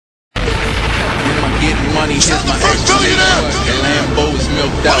Here's my Freck Billionaire. The Lambo is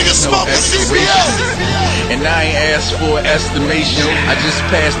milked out, no expiration. And I ain't asked for an estimation. I just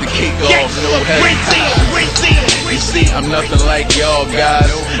passed the cake off, no hesitation. You see, I'm nothing like y'all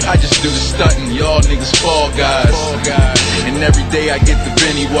guys. I just do the stuntin', y'all niggas fall guys. And every day I get the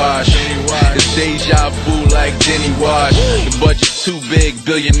Denny Wash. It's Deja Vu like Denny Wash. The budget too big,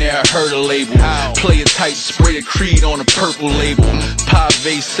 Billionaire, heard a label. Play it tight, spray a Creed on a purple label.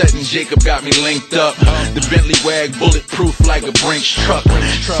 Pave setting, Jacob got me linked up. The Bentley wag bulletproof like a Brinks truck.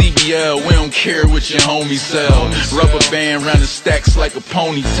 CBL, we don't care what your homies sell. Rubberband round the stacks like a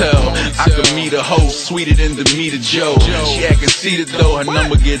ponytail. I could meet a hoe sweeter than Damita Joe. She act conceited though, her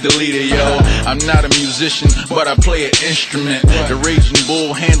number get deleted, yo. I'm not a musician, but I play an instrument. The raging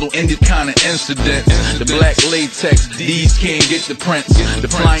bull handle any kind of incident. The black latex, these can't get the prints. The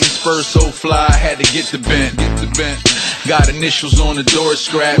flying spurs so fly, I had to get the bent. Got initials on the door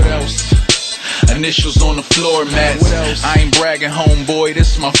scrap. Initials on the floor mats. I ain't bragging, homeboy,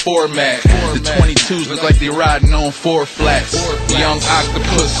 this is my format. The 22s look like they riding on 4 flats. Young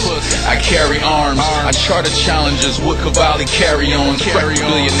octopus, I carry arms. I charter challenges with Cavalli carry-ons. Freck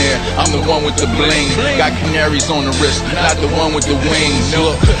Billionaire, I'm the one with the bling. Got canaries on the wrist, not the one with the wings.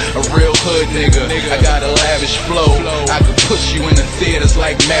 Look, a real hood nigga, I got a lavish flow. I could push you in the theaters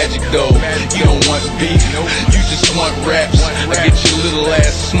like magic though. You don't want beef, you just want raps. I get your little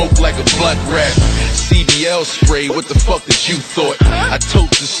ass smoked like a blunt wrap. CBL spray, what the fuck did you thought? I tote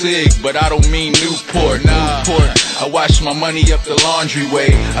the cig, but I don't mean Newport. I wash my money up the laundry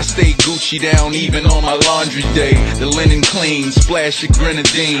way. I stay Gucci down even on my laundry day. The linen clean, splash your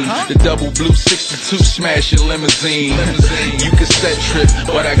grenadine. The double blue 62 smash your limousine. You cassette trip,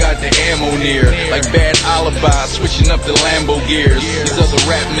 but I got the ammo near. Like bad alibi, switching up the Lambo gears. These other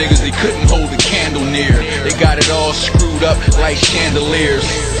rap niggas, they couldn't hold a candle near. They got it all screwed up like chandeliers.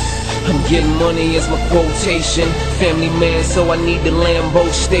 I'm getting money as my quotation. Family man, so I need the Lambo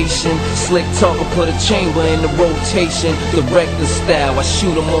station. Slick talker, put a chamber in the rotation. Director style, I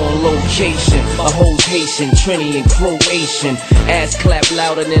shoot them on location. My hoes Haitian, Trini and Croatian. Ass clap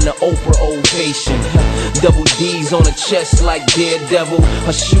louder than the Oprah ovation. Double D's on the chest like Daredevil.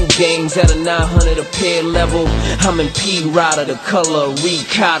 I shoot games at a 900 a pair level. I'm in P-Rider, the color of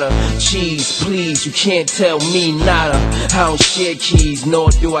ricotta. Cheese, please, you can't tell me nada. I don't share keys, nor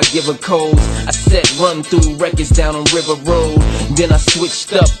do I give a codes. I set run through records down on River Road. Then I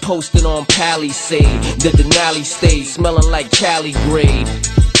switched up, posted on Palisade. The Denali stayed smelling like Cali grade.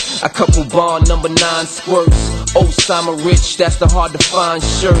 A couple bar number 9 squirts. Osama Rich, that's the hard to find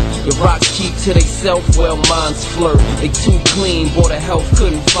shirt. Your rocks keep to they self, well mine's flirt. They too clean, boy the health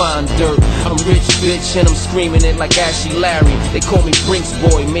couldn't find dirt. I'm rich bitch and I'm screaming it like Ashley Larry. They call me Brinks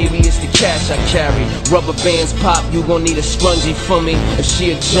boy, maybe it's the cash I carry. Rubberbands pop, you gon' need a scrunchie for me. If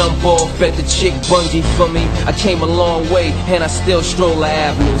she'll jump off, bet the chick bungee for me. I came a long way and I still stroll the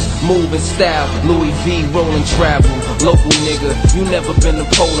avenues. Move in style, Louis V rolling travel. Local nigga, you never been to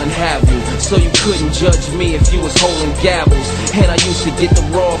Poland, have you? So you couldn't judge me if you was holding gavels. And I used to get the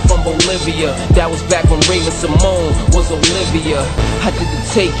raw from Bolivia. That was back when Raven Simone was Olivia. I did the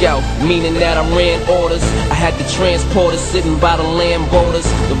takeout, meaning that I ran orders. I had the transporter sitting by the land borders.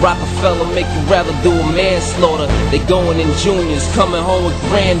 The Rockefeller make you rather do a manslaughter. They going in juniors, coming home with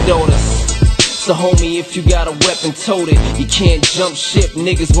granddaughters. So homie, if you got a weapon, tote it. You can't jump ship,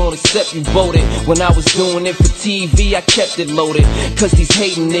 niggas won't accept you voted. When I was doing it for TV, I kept it loaded. Cause these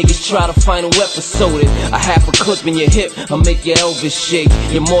hating niggas try to find a episode it. A half a clip in your hip, I'll make your Elvis shake.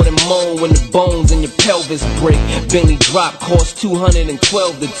 You're more than moan when the bones in your pelvis break. Bentley drop cost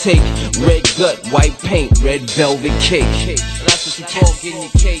 212 to take. Red gut, white paint, red velvet cake. That's what you call getting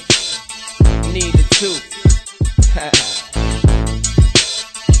your cake. Need it too.